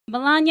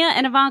Melania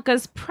and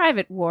Ivanka's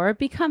private war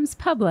becomes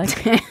public.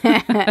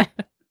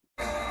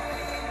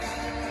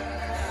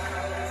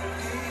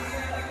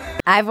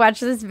 I've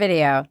watched this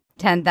video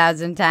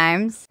 10,000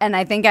 times, and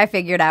I think I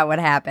figured out what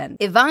happened.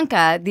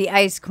 Ivanka, the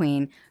ice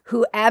queen,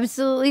 who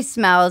absolutely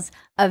smells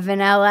of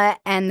vanilla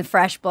and the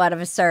fresh blood of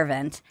a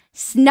servant,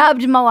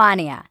 snubbed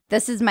Melania.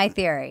 This is my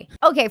theory.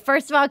 Okay,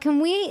 first of all, can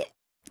we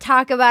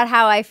talk about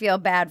how I feel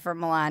bad for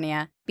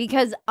Melania?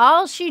 Because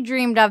all she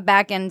dreamed of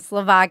back in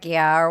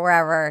Slovakia or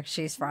wherever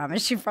she's from,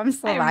 is she from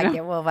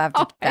Slovakia? We'll have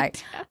to check.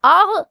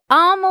 All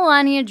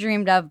Melania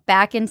dreamed of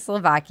back in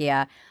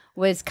Slovakia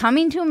was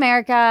coming to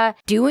America,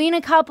 doing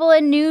a couple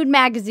of nude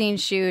magazine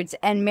shoots,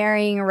 and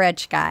marrying a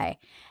rich guy.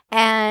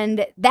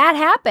 And that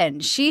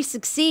happened. She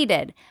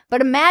succeeded.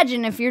 But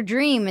imagine if your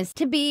dream is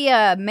to be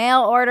a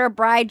mail order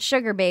bride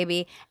sugar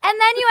baby, and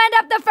then you end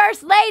up the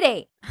first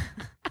lady.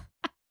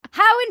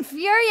 How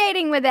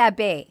infuriating would that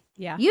be?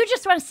 Yeah. You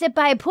just want to sit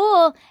by a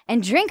pool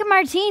and drink a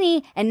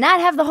martini and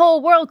not have the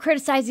whole world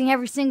criticizing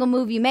every single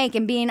move you make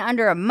and being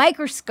under a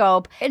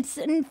microscope. It's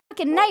a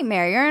fucking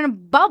nightmare. You're in a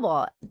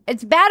bubble.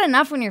 It's bad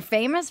enough when you're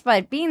famous,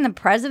 but being the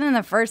president and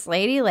the first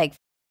lady, like,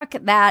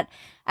 fuck that.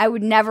 I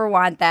would never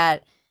want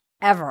that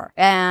ever.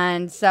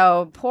 And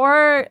so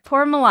poor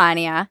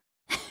Melania.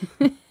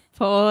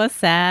 Poor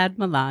sad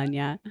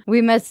Melania.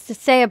 We must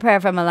say a prayer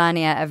for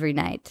Melania every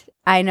night.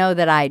 I know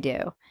that I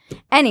do.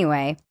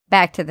 Anyway,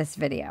 back to this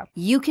video.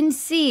 You can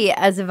see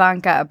as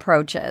Ivanka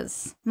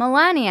approaches,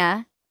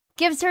 Melania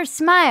gives her a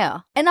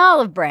smile, an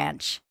olive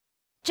branch,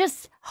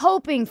 just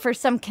hoping for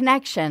some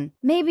connection.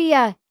 Maybe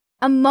a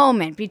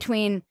moment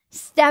between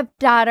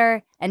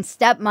stepdaughter and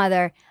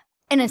stepmother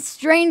in a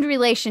strained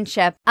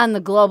relationship on the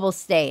global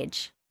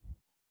stage.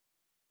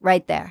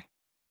 Right there.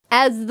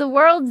 As the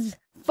world's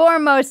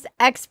foremost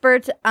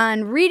expert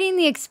on reading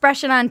the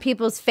expression on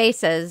people's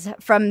faces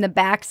from the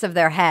backs of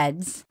their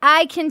heads,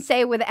 I can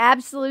say with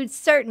absolute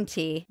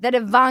certainty that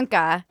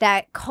Ivanka,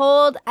 that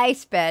cold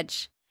ice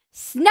bitch,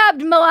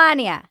 snubbed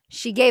Melania.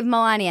 She gave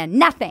Melania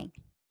nothing.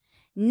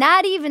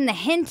 Not even the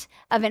hint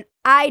of an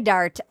eye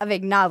dart of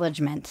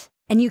acknowledgement.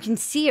 And you can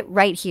see it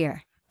right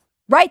here.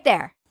 Right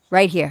there.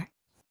 Right here.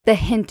 The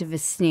hint of a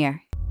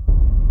sneer.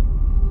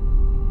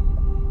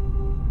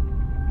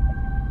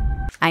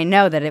 I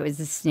know that it was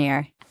a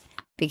sneer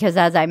because,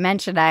 as I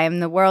mentioned, I am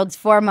the world's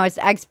foremost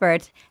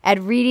expert at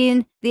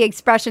reading the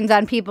expressions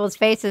on people's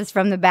faces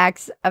from the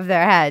backs of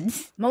their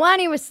heads.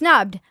 Melania was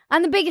snubbed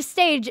on the biggest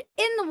stage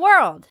in the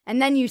world.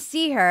 And then you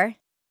see her,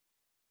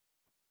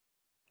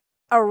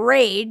 a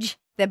rage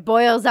that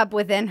boils up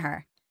within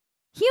her,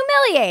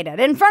 humiliated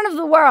in front of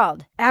the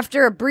world.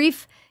 After a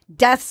brief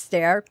death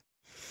stare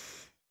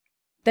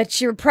that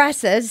she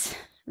represses,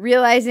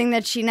 realizing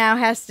that she now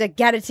has to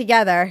get it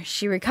together,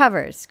 she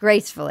recovers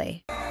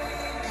gracefully.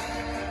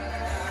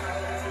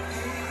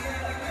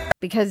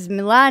 Because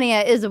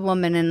Melania is a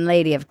woman and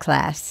lady of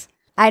class.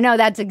 I know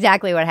that's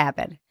exactly what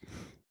happened.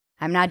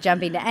 I'm not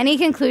jumping to any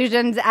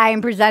conclusions. I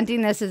am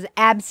presenting this as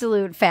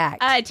absolute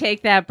fact. I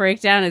take that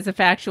breakdown as a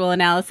factual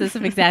analysis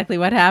of exactly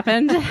what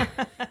happened.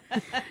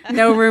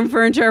 No room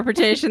for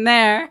interpretation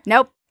there.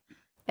 Nope.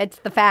 It's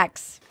the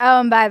facts.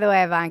 Oh, and by the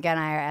way, Ivanka and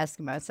I are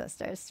Eskimo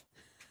sisters.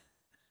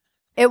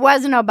 It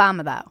wasn't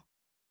Obama, though.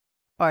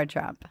 Or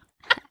Trump.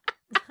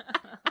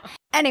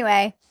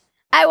 Anyway,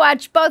 I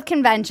watched both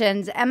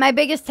conventions, and my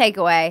biggest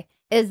takeaway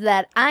is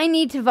that I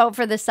need to vote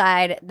for the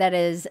side that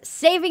is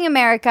saving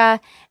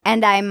America,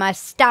 and I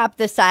must stop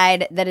the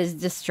side that is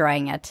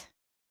destroying it.